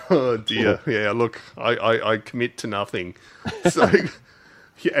 Oh dear, yeah. Look, I commit to nothing. So.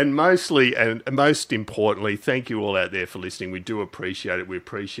 And mostly, and most importantly, thank you all out there for listening. We do appreciate it. We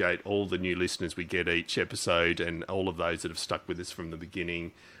appreciate all the new listeners we get each episode, and all of those that have stuck with us from the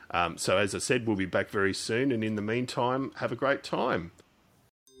beginning. So as I said, we'll be back very soon. And in the meantime, have a great time.